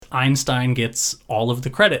Einstein gets all of the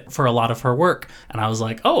credit for a lot of her work. And I was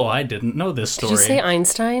like, oh, I didn't know this story. Did you say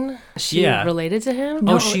Einstein? Is she related to him?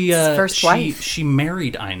 No, his first wife. She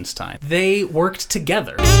married Einstein. They worked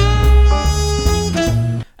together.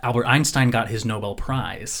 Albert Einstein got his Nobel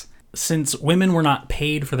Prize. Since women were not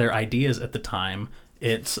paid for their ideas at the time,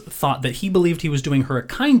 it's thought that he believed he was doing her a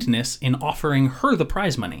kindness in offering her the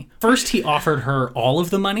prize money. First, he offered her all of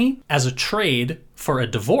the money as a trade for a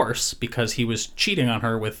divorce because he was cheating on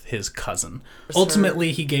her with his cousin.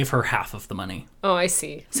 Ultimately, he gave her half of the money. Oh, I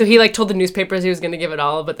see. So he told the newspapers he was going to give it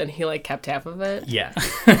all, but then he kept half of it? Yeah,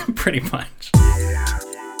 pretty much.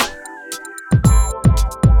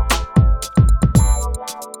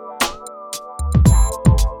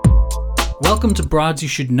 Welcome to Broads You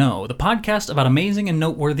Should Know, the podcast about amazing and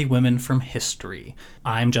noteworthy women from history.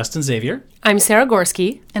 I'm Justin Xavier. I'm Sarah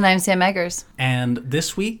Gorski. And I'm Sam Eggers. And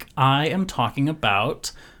this week I am talking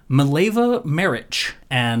about Mileva Maric.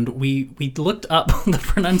 And we looked up the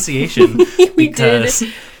pronunciation because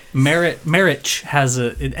Maric has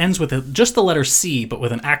it ends with just the letter C, but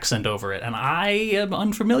with an accent over it. And I am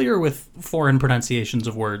unfamiliar with foreign pronunciations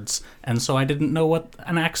of words, and so I didn't know what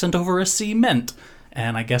an accent over a C meant.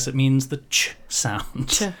 And I guess it means the ch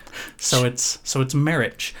sound. So it's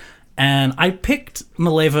Maric. And I picked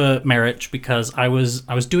Mileva Maric because I was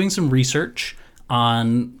doing some research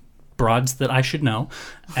on broads that I should know.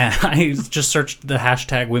 And I just searched the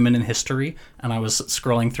hashtag women in history, and I was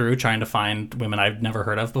scrolling through trying to find women I've never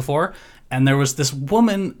heard of before. And there was this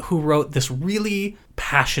woman who wrote this really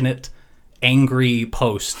passionate, angry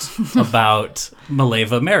post about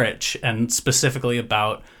Mileva Maric, and specifically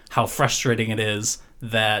about how frustrating it is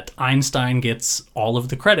that Einstein gets all of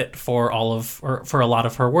the credit for for a lot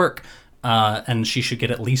of her work, and she should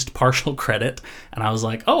get at least partial credit. And I was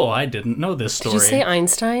like, oh, I didn't know this story. Did you say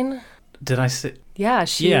Einstein? Did I say? Yeah,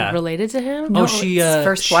 she related to him? No, his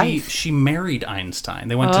first wife. She married Einstein.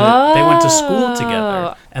 They went to school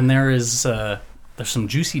together, and there's some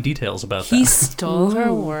juicy details about that. He stole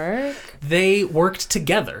her work? They worked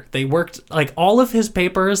together. They worked, all of his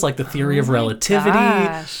papers, the theory of relativity,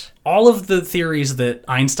 all of the theories that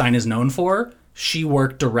Einstein is known for, she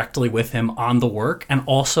worked directly with him on the work, and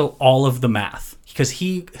also all of the math. Because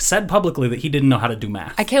he said publicly that he didn't know how to do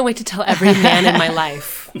math. I can't wait to tell every man in my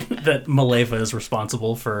life that Mileva is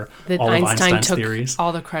responsible for that all of Einstein's took theories.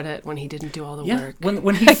 All the credit when he didn't do all the work.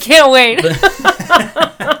 When he I can't wait.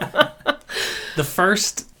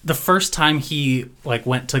 The first time he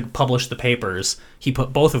went to publish the papers, he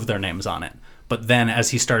put both of their names on it. But then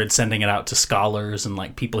as he started sending it out to scholars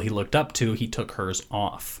and people he looked up to, he took hers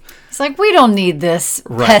off. It's we don't need this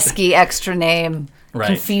pesky extra name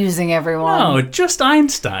confusing everyone. No, just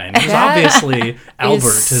Einstein. Because obviously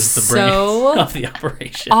Albert is the brain of the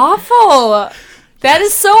operation. Awful. That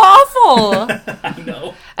is so awful. I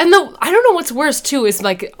know. And I don't know what's worse, too, is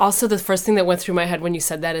also the first thing that went through my head when you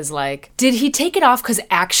said that is did he take it off because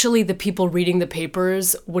actually the people reading the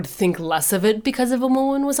papers would think less of it because of a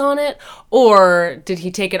woman was on it? Or did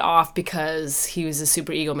he take it off because he was a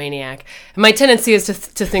super egomaniac? And my tendency is to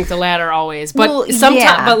think the latter always. But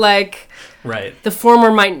sometimes, right. The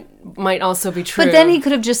former might also be true. But then he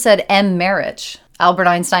could have just said M. Maric. Albert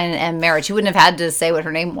Einstein and M. Maric. He wouldn't have had to say what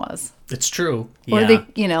her name was. It's true.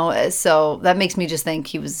 Yeah. Or so that makes me just think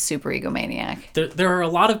he was a super egomaniac. There are a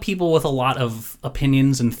lot of people with a lot of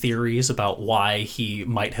opinions and theories about why he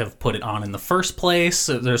might have put it on in the first place.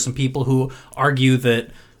 There's some people who argue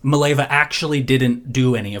that Mileva actually didn't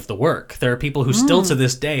do any of the work. There are people who still to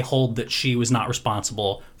this day hold that she was not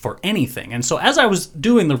responsible for anything. And so as I was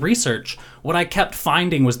doing the research, what I kept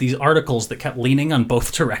finding was these articles that kept leaning on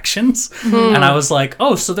both directions. And I was like,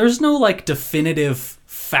 oh, so there's no definitive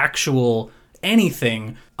factual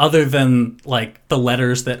anything other than the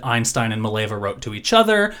letters that Einstein and Mileva wrote to each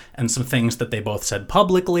other and some things that they both said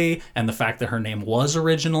publicly and the fact that her name was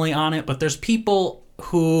originally on it. But there's people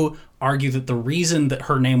who argue that the reason that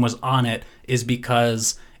her name was on it is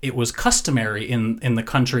because it was customary in the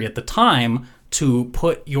country at the time to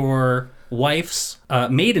put your wife's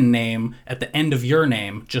maiden name at the end of your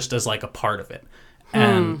name just as a part of it.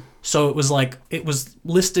 And so it was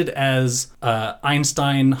listed as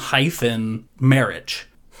Einstein hyphen marriage.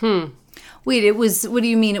 Wait, what do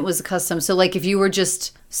you mean it was a custom? So if you were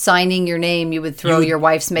just signing your name, you would throw your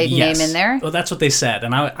wife's maiden name in there? Well, that's what they said.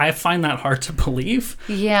 And I find that hard to believe.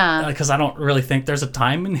 Yeah. Because I don't really think there's a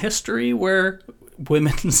time in history where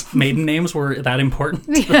women's maiden names were that important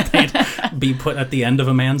that they'd be put at the end of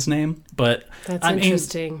a man's name. But that's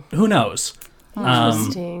interesting. Who knows?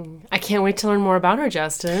 Interesting. I can't wait to learn more about her,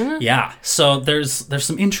 Justin. Yeah. So there's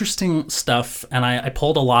some interesting stuff, and I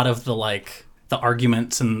pulled a lot of the the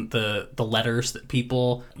arguments and the letters that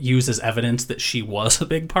people use as evidence that she was a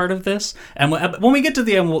big part of this. And when we get to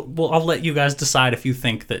the end, I'll let you guys decide if you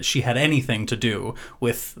think that she had anything to do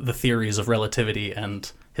with the theories of relativity and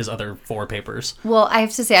his other 4 papers. Well, I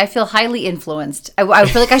have to say, I feel highly influenced. I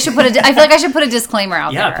feel like I should put a disclaimer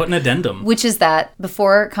out there. Yeah, put an addendum. Which is that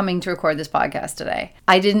before coming to record this podcast today,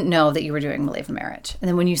 I didn't know that you were doing Mileva Maric. And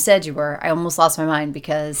then when you said you were, I almost lost my mind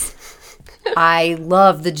because I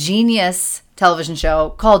love the Genius television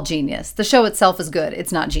show called Genius. The show itself is good.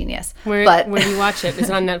 It's not Genius. Where do you watch it? Is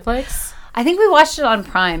it on Netflix? I think we watched it on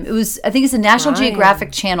Prime. I think it's a National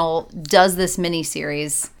Geographic channel does this mini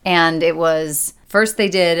series, and it was first they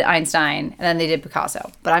did Einstein and then they did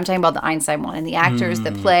Picasso. But I'm talking about the Einstein one, and the actors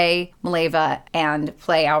that play Mileva and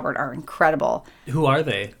play Albert are incredible. Who are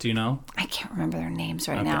they? Do you know? I can't remember their names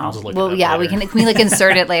right now. I'll just look it up yeah, later. can we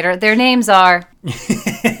insert it later? Their names are.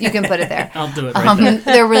 You can put it there. I'll do it right there.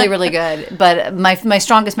 They're really, really good. But my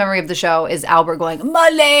strongest memory of the show is Albert going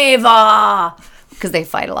Mileva, because they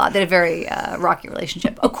fight a lot. They had a very rocky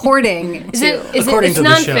relationship, according to It's the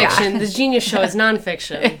nonfiction. The Genius show is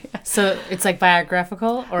nonfiction. So it's like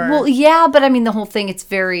biographical, or Well, yeah, but I mean the whole thing. It's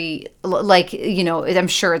very like I'm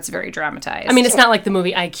sure it's very dramatized. I mean, it's not like the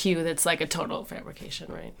movie IQ. That's like a total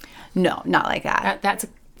fabrication, right? no, not like that. That's a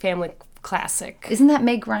family classic. Isn't that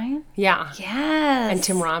Meg Ryan? Yeah. Yes. And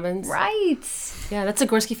Tim Robbins. Right. Yeah, that's a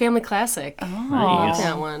Gorski family classic. Oh. I like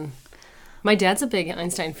that one. My dad's a big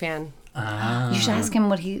Einstein fan. You should ask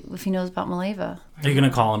him if he knows about Mileva. Are you going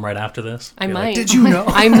to call him right after this? I Be might. like, did you know?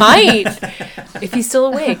 I might. If he's still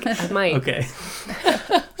awake, I might. Okay.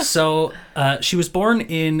 So she was born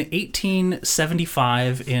in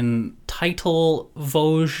 1875 in Title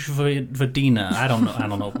Vojvodina. I don't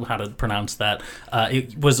know how to pronounce that.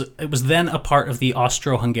 It was then a part of the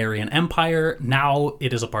Austro-Hungarian Empire. Now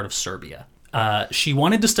it is a part of Serbia. She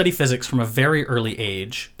wanted to study physics from a very early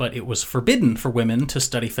age, but it was forbidden for women to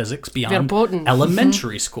study physics beyond Verboten.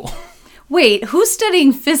 elementary school. Wait, who's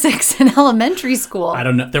studying physics in elementary school? I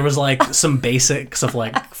don't know. There was like some basics of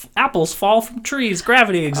like apples fall from trees,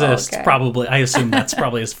 gravity exists. Okay. Probably, I assume that's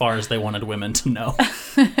probably as far as they wanted women to know.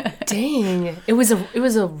 Dang. It was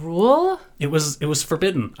a rule? It was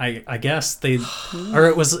forbidden. I guess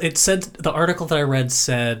it said, the article that I read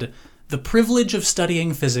said the privilege of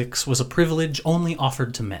studying physics was a privilege only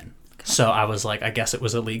offered to men. So I was like, I guess it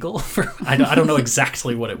was illegal. I don't know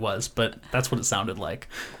exactly what it was, but that's what it sounded like.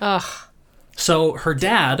 Ugh. So her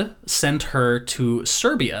dad sent her to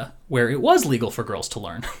Serbia, where it was legal for girls to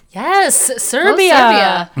learn. Yes,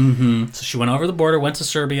 Serbia. Serbia. So she went over the border, went to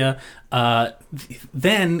Serbia.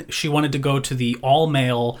 Then she wanted to go to the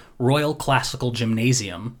all-male Royal Classical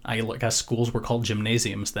Gymnasium. I guess schools were called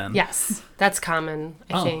gymnasiums then. Yes, that's common,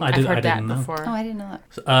 I think. I I've heard that didn't know. before. Oh, I didn't know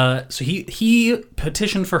that. So he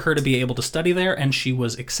petitioned for her to be able to study there, and she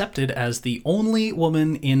was accepted as the only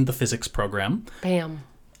woman in the physics program. Bam.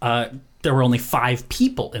 There were only 5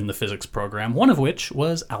 people in the physics program, one of which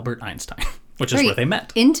was Albert Einstein, which is Very where they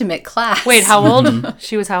met. Intimate class. Wait, how old?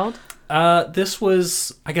 She was how old? This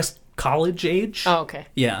was, I guess, college age. Oh, okay.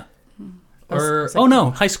 Yeah. Was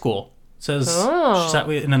High school. It says Oh. she sat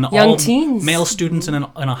in an Young all teens. male students in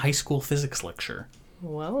a high school physics lecture.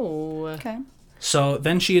 Whoa. Okay. So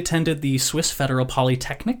then she attended the Swiss Federal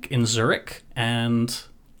Polytechnic in Zurich,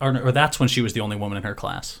 or that's when she was the only woman in her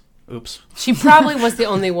class. Oops. She probably was the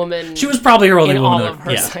only woman. She was probably her only in woman. all of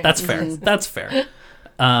her Yeah, science. that's fair. That's fair.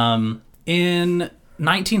 In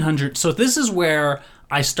 1900, so this is where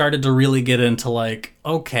I started to really get into like,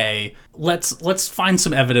 okay, let's find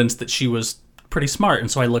some evidence that she was pretty smart. And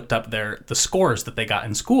so I looked up the scores that they got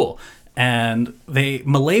in school. And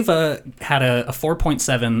Mileva had a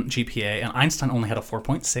 4.7 GPA, and Einstein only had a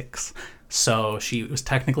 4.6. So she was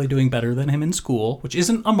technically doing better than him in school, which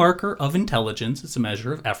isn't a marker of intelligence; it's a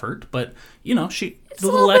measure of effort. But It's a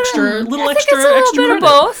little bit of credit.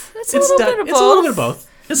 both. It's a little bit of It's a little bit of both.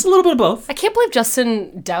 It's a little bit of both. I can't believe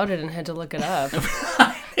Justin doubted and had to look it up.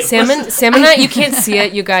 Sam and I, you can't see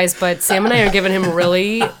it, you guys, but Sam and I are giving him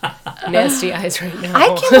really nasty eyes right now. I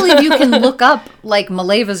can't believe you can look up like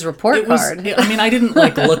Mileva's report card. I mean, I didn't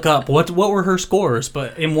look up what were her scores,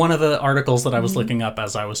 but in one of the articles that I was looking up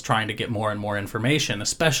as I was trying to get more and more information,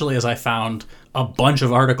 especially as I found a bunch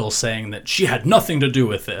of articles saying that she had nothing to do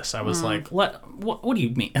with this, I was like, what do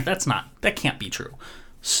you mean? That can't be true.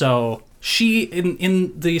 So she,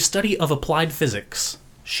 in the study of applied physics,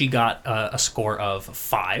 she got a score of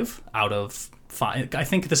 5 out of 5. I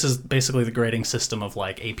think this is basically the grading system of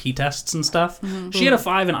like AP tests and stuff. She had a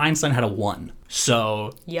 5 and Einstein had a 1.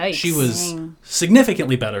 So Yikes. she was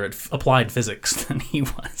significantly better at applied physics than he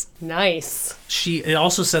was. Nice. It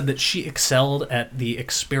also said that she excelled at the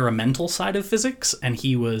experimental side of physics, and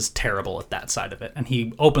he was terrible at that side of it. And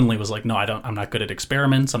he openly was like, "No, I'm not good at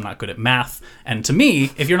experiments. I'm not good at math." And to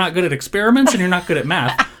me, if you're not good at experiments and you're not good at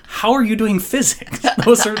math, how are you doing physics?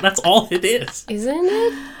 That's all it is. Isn't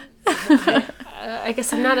it? I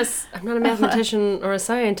guess I'm not a mathematician or a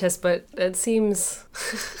scientist, but it seems.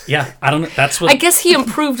 Yeah, I don't know. That's what. I guess he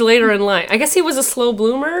improved later in life. I guess he was a slow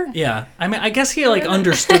bloomer. Yeah, I mean, I guess he like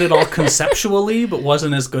understood it all conceptually, but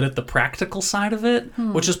wasn't as good at the practical side of it,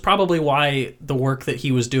 which is probably why the work that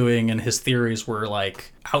he was doing and his theories were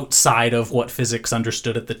like outside of what physics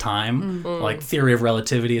understood at the time, like theory of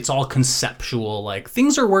relativity. It's all conceptual, like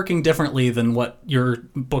things are working differently than what your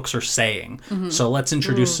books are saying. So let's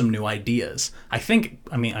introduce some new ideas.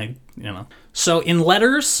 So in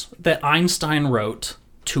letters that Einstein wrote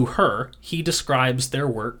to her, he describes their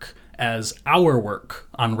work as our work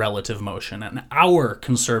on relative motion and our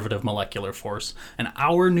conservative molecular force and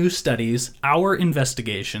our new studies, our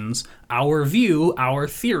investigations, our view, our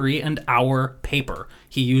theory, and our paper.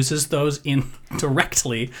 He uses those in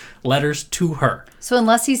directly letters to her. So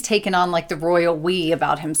unless he's taken on like the royal we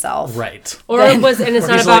about himself. Right. Or it was, and it's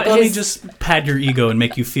not He's about like, let me his, just pad your ego and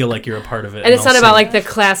make you feel like you're a part of it. and it's not I'll about say like the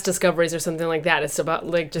class discoveries or something like that. It's about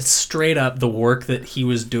like just straight up the work that he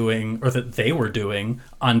was doing or that they were doing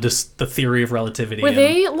on just the theory of relativity. Were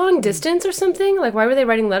they long distance or something? Like, why were they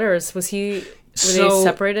writing letters? Were they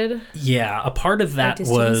separated? Yeah, a part of that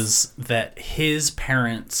distance? was that his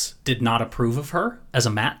parents did not approve of her as a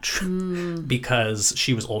match because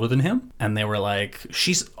she was older than him, and they were like,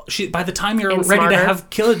 she by the time you're And ready smarter. to have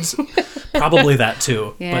kids, probably that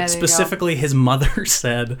too. Yeah, there But you go. specifically, his mother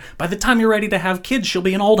said, by the time you're ready to have kids, she'll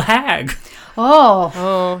be an old hag. Oh.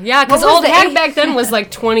 Oh, yeah, because What was old the hag age- back then was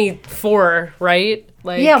like 24, right?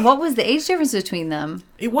 Like, Yeah, what was the age difference between them?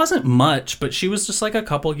 It wasn't much, but she was just like a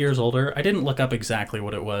couple years older. I didn't look up exactly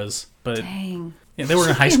what it was, but Dang. yeah, they were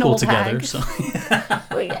in high She's an school old together. hag. So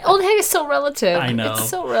old hag is so relative. I know. It's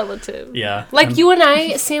so relative. yeah, Like you and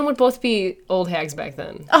I, Sam would both be old hags back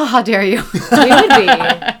then. Oh, how dare you? We would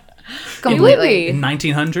be. Completely. in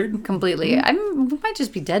 1900. Completely. We might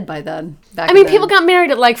just be dead by then. I mean, people got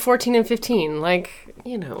married at like 14 and 15. Like,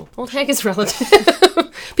 you know, old hag is relative.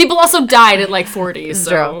 People also died at like 40,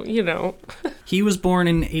 so, true. you know. He was born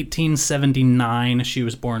in 1879. She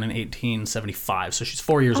was born in 1875, so she's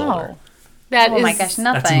 4 years older. That Oh is my gosh,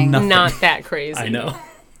 nothing. nothing. not that crazy. I know.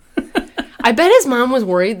 I bet his mom was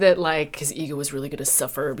worried that, like, his ego was really going to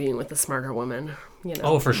suffer being with a smarter woman, you know.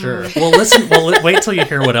 Oh, for sure. Well, listen. Well, wait till you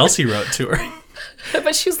hear what else he wrote to her.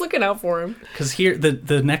 But she was looking out for him. Because here,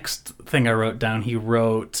 the next thing I wrote down, he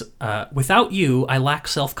wrote, "Without you, I lack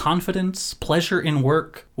self-confidence, pleasure in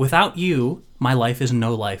work. Without you, my life is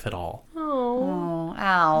no life at all." Oh,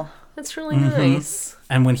 ow. That's really nice.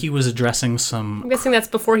 And when he was addressing some I'm guessing that's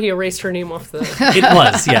before he erased her name off the... It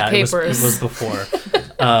was, yeah. It Papers. was before.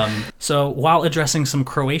 So while addressing some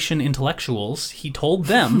Croatian intellectuals, he told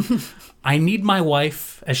them, "I need my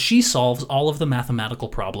wife as she solves all of the mathematical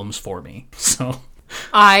problems for me." So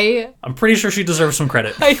I I'm pretty sure she deserves some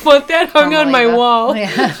credit. want that hung on my God. wall.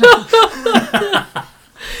 Yeah.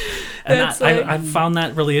 And That's I found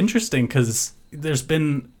that really interesting because there's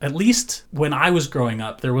been, at least when I was growing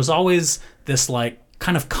up, there was always this like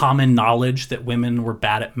kind of common knowledge that women were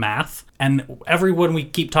bad at math. And everyone we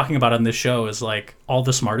keep talking about on this show is like all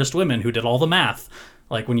the smartest women who did all the math.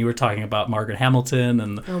 Like when you were talking about Margaret Hamilton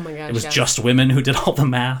and Oh my gosh, it was yes. just women who did all the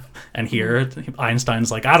math. And here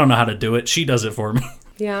Einstein's like, I don't know how to do it. She does it for me.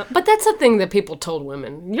 Yeah, but that's a thing that people told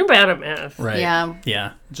women. You're bad at math. Right. Yeah.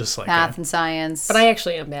 Yeah. Just like Math and science. But I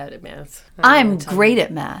actually am bad at math. I'm great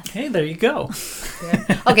at math. hey, there you go.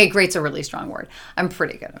 Okay, great's a really strong word. I'm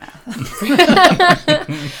pretty good at math.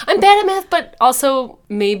 I'm bad at math, but also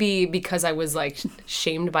maybe because I was like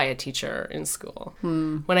shamed by a teacher in school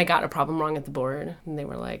when I got a problem wrong at the board, and they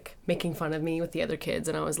were like making fun of me with the other kids,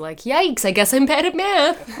 and I was like, "Yikes! I guess I'm bad at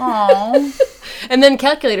math." Oh, And then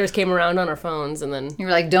calculators came around on our phones, and then you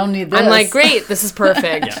were like, don't need this. I'm like, "Great, this is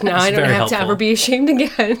perfect. Yeah, now it's I don't very have to helpful. ever be ashamed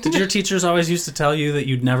again." Did your teachers always used to tell you that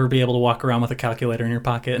you'd never be able to walk around with a calculator in your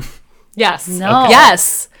pocket? Yes. No.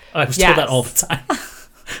 Yes. I was told that Yes. all the time.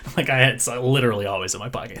 Like I had it's literally always in my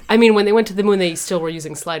pocket. I mean, when they went to the moon, they still were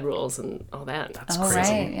using slide rules and all that. That's Oh,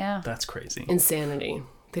 crazy. right, yeah. That's crazy. Insanity.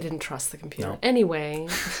 They didn't trust the computer. No. Anyway,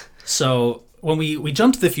 So when we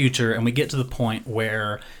jump to the future and we get to the point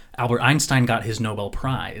where Albert Einstein got his Nobel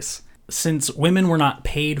Prize, since women were not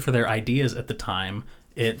paid for their ideas at the time,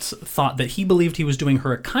 It's thought that he believed he was doing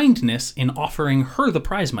her a kindness in offering her the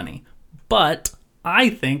prize money. But I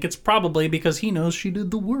think it's probably because he knows she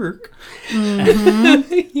did the work.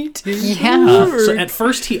 He did. Yeah. So at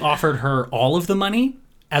first he offered her all of the money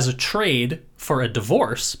as a trade for a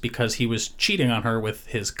divorce because he was cheating on her with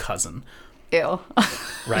his cousin, Ew.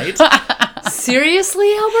 right?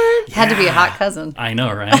 Seriously, Albert? Had to be a hot cousin. I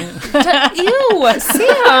know, right? Ew,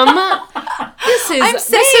 Sam.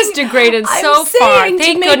 This is degraded I'm so far. saying to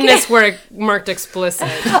Thank make goodness we're marked explicit.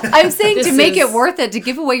 I'm saying to This make it is- worth it, to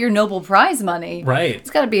give away your Nobel Prize money. Right. It's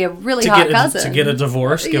got to be a really To hot get, cousin. to get a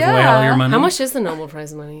divorce, give away Yeah. all your money. How much is the Nobel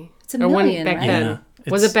Prize money? It's a million, back right? then?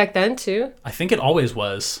 Yeah, Was it's- it back then too? I think it always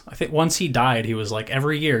was. I think once he died, he was like,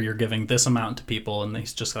 every year you're giving this amount to people, and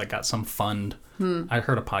he's just like got some fund. I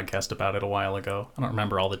heard a podcast about it a while ago. I don't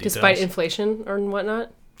remember all the details. Despite inflation or whatnot?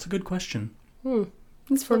 It's a good question.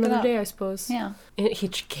 Let's For look it another up. day, I suppose. Yeah. And he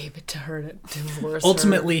gave it to her to divorce her.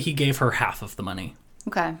 Ultimately, he gave her half of the money.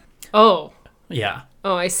 Okay. Oh, Yeah,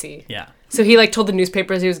 I see. yeah, So he told the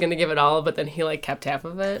newspapers he was going to give it all, but then he kept half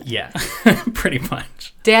of it. yeah, pretty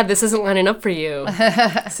much. Dad, this isn't lining up for you.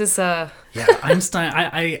 This is Yeah, Einstein.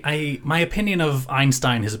 I my opinion of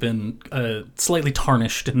Einstein has been slightly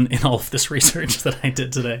tarnished in all of this research that I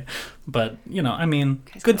did today. But I mean,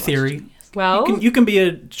 good theory. well, You can be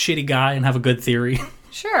a shitty guy and have a good theory.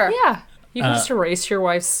 Sure. yeah. You can just erase your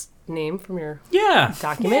wife's name from your Yeah,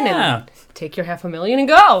 document yeah. and take your $500,000 and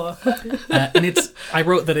go. And I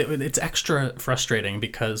wrote that it's extra frustrating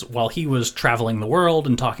because while he was traveling the world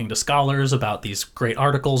and talking to scholars about these great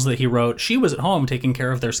articles that he wrote, she was at home taking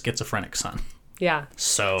care of their schizophrenic son. Yeah.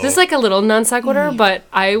 So This is a little non sequitur, but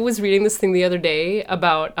I was reading this thing the other day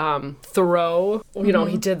about Thoreau.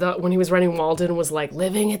 He did when he was writing Walden was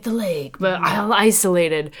living at the lake, but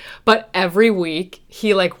isolated. But every week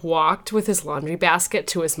he walked with his laundry basket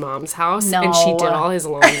to his mom's house, and she did No. all his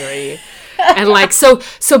laundry. And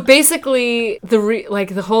so basically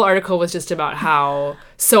the whole article was just about how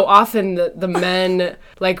so often the men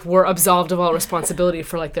were absolved of all responsibility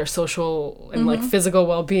for their social and physical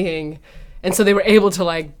well-being. And so they were able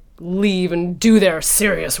to leave and do their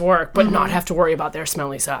serious work, but not have to worry about their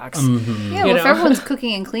smelly socks. Yeah, well, if everyone's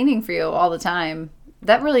cooking and cleaning for you all the time,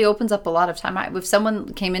 that really opens up a lot of time. If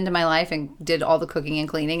someone came into my life and did all the cooking and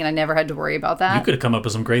cleaning and I never had to worry about that. you could have come up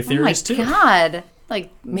with some great Oh my theories too. God.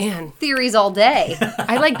 Man, Theories all day.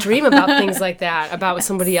 I dream about things like that, about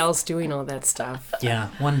somebody else doing all that stuff. Yeah,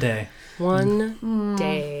 one day. One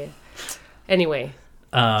day. Anyway,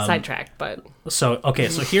 sidetracked, but So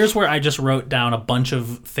here's where I just wrote down a bunch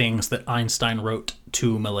of things that Einstein wrote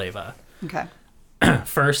to Mileva. Okay.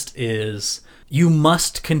 First is, you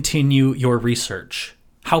must continue your research.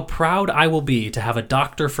 How proud I will be to have a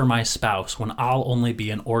doctor for my spouse when I'll only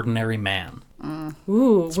be an ordinary man.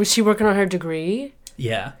 ooh, was she working on her degree?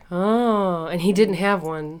 Yeah, Oh, and he didn't have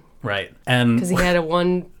one right. And because he had a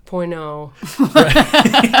 1.0.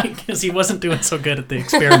 because he wasn't doing so good at the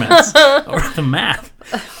experiments or the math.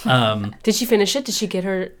 Did she finish it? Did she get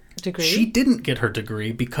her degree? She didn't get her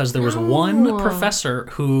degree because there was one professor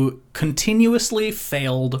who continuously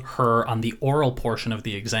failed her on the oral portion of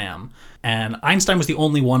the exam. And Einstein was the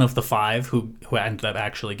only one of the 5 who ended up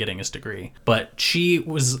actually getting his degree. But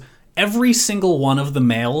every single one of the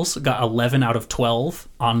males got 11 out of 12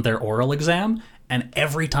 on their oral exam. And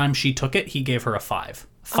every time she took it, he gave her a 5.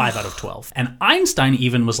 5 out of 12. And Einstein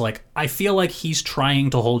even was like, I feel like he's trying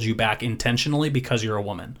to hold you back intentionally because you're a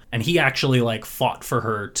woman. And he actually fought for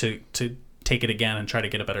her to take it again and try to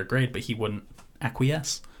get a better grade, but he wouldn't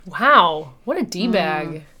acquiesce. Wow, what a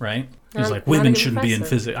d-bag. Right? He's Not- like, not a women good shouldn't be in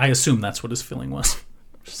professor. physics. I assume that's what his feeling was.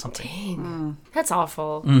 Something. Dang, that's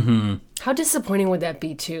awful. Mm-hmm. How disappointing would that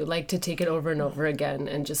be too? To take it over and over again,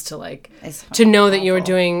 and just to It's to know that you were awful.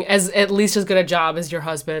 doing at least as good a job as your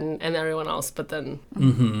husband and everyone else, but then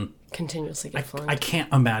continuously get flunked. I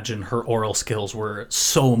can't imagine her oral skills were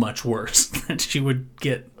so much worse that she would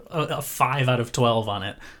get a 5 out of 12 on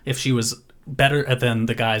it if she was better than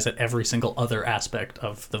the guys at every single other aspect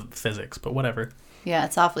of the physics, but whatever. Yeah,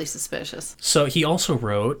 it's awfully suspicious. So he also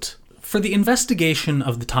wrote, for the investigation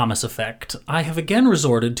of the Thomas effect, I have again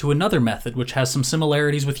resorted to another method which has some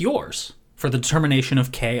similarities with yours for the determination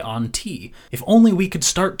of K on T. If only we could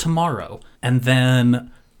start tomorrow. And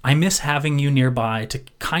then, I miss having you nearby to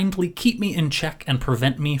kindly keep me in check and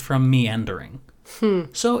prevent me from meandering.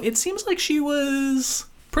 So it seems like she was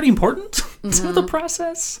pretty important to the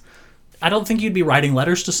process. I don't think you'd be writing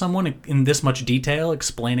letters to someone in this much detail,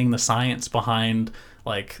 explaining the science behind,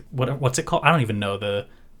 what's it called? I don't even know the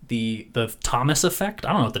Thomas effect. I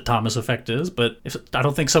don't know what the Thomas effect is, but I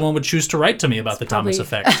don't think someone would choose to write to me about the Thomas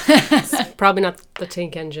probably- effect. Probably not the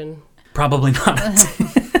tank engine. Probably not.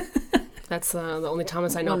 That's the only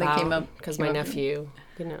Thomas I know One that about. came up- Because came my up. nephew,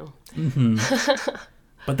 you know.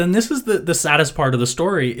 But then this is the saddest part of the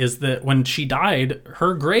story, is that when she died,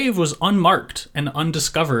 her grave was unmarked and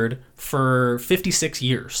undiscovered for 56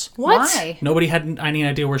 years. What? Why? Nobody had any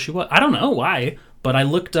idea where she was. I don't know why, but I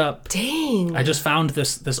looked up. Dang. I just found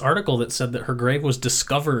this article that said that her grave was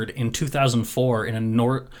discovered in 2004 in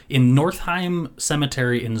in Northeim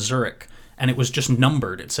Cemetery in Zurich, and it was just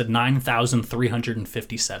numbered. It said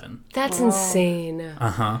 9,357. That's insane.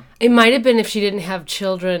 Uh-huh. It might have been if she didn't have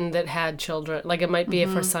children that had children. Like, it might be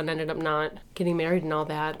if her son ended up not getting married and all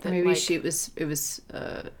that. Maybe like, it was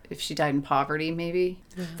if she died in poverty, maybe.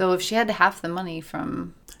 Though if she had half the money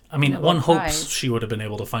from, I mean, Nobel one hopes Prize. she would have been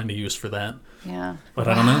able to find a use for that, yeah. but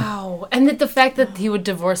I don't know. Wow. And that the fact that he would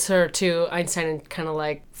divorce her to Einstein and kind of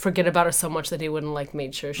like forget about her so much that he wouldn't like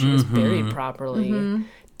made sure she was buried properly.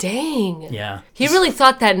 Dang. Yeah. He really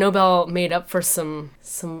thought that Nobel made up for some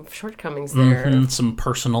shortcomings there. And some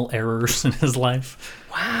personal errors in his life.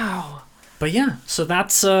 Wow. But yeah, so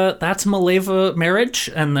that's Mileva marriage,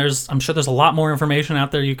 and I'm sure there's a lot more information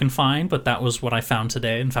out there you can find, but that was what I found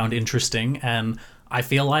today and found interesting, and I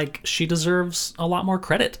feel like she deserves a lot more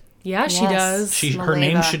credit. Yeah, she Yes. does. Her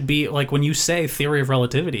name Mileva. should be, like, when you say theory of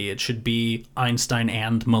relativity, it should be Einstein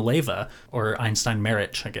and Mileva, or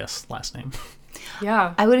Einstein-Marich, I guess, last name.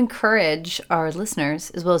 Yeah. I would encourage our listeners,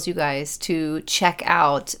 as well as you guys, to check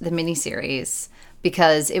out the miniseries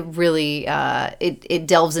because it really it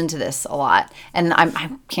delves into this a lot. And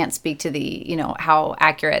I can't speak to the how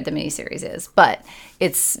accurate the miniseries is, but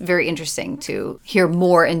it's very interesting to hear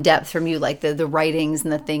more in depth from you, like the writings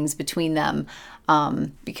and the things between them,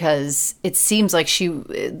 because it seems like she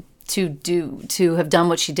to have done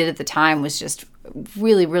what she did at the time was just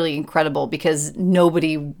really, really incredible because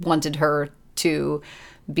nobody wanted her to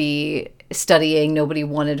be studying. Nobody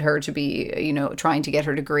wanted her to be, trying to get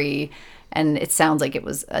her degree. And it sounds like it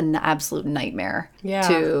was an absolute nightmare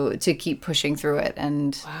to keep pushing through it.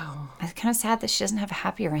 And Wow. it's kind of sad that she doesn't have a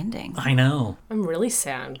happier ending. I know. I'm really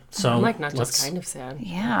sad. So, I'm like not let's- just kind of sad.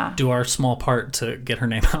 Yeah. Do our small part to get her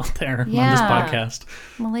name out there on this Yeah. podcast.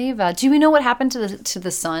 Mileva. Do we know what happened to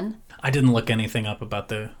the son? I didn't look anything up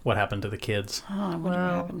about what happened to the kids. Oh, I wonder what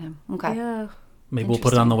happened to him. Okay. Yeah. Maybe we'll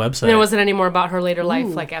put it on the website. And it wasn't any more about her later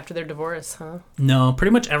life, like after their divorce, huh? No,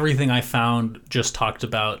 pretty much everything I found just talked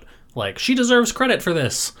about, like, she deserves credit for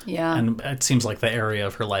this. Yeah. And it seems like the area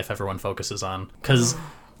of her life everyone focuses on. Because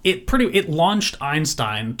it launched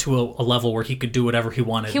Einstein to a level where he could do whatever he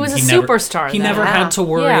wanted. He was and a never- superstar He then. never Yeah. had to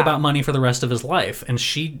worry Yeah. about money for the rest of his life. And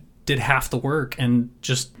she did half the work and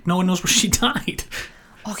just no one knows where she died.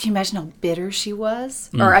 Oh, can you imagine how bitter she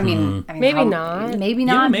was? Or I mean Maybe not. Maybe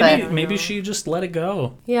Yeah, not. maybe she just let it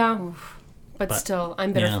go. Yeah. But still,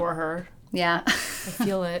 I'm bitter yeah. for her. But yeah. I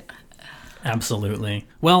feel it. Absolutely.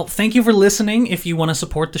 Well, thank you for listening. If you want to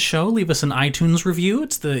support the show, leave us an iTunes review.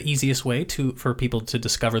 It's the easiest way for people to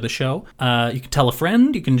discover the show. You can tell a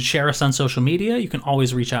friend. You can share us on social media. You can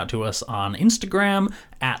always reach out to us on Instagram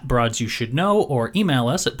at broadsyoushouldknow or email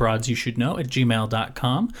us at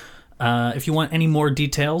broadsyoushouldknow@gmail.com. If you want any more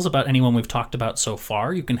details about anyone we've talked about so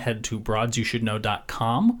far, you can head to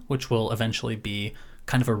broadsyoushouldknow.com, which will eventually be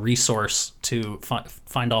kind of a resource to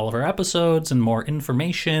find all of our episodes and more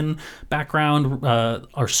information, background,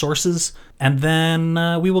 our sources. And then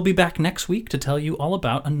we will be back next week to tell you all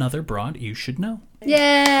about another Broad You Should Know.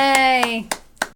 Yay!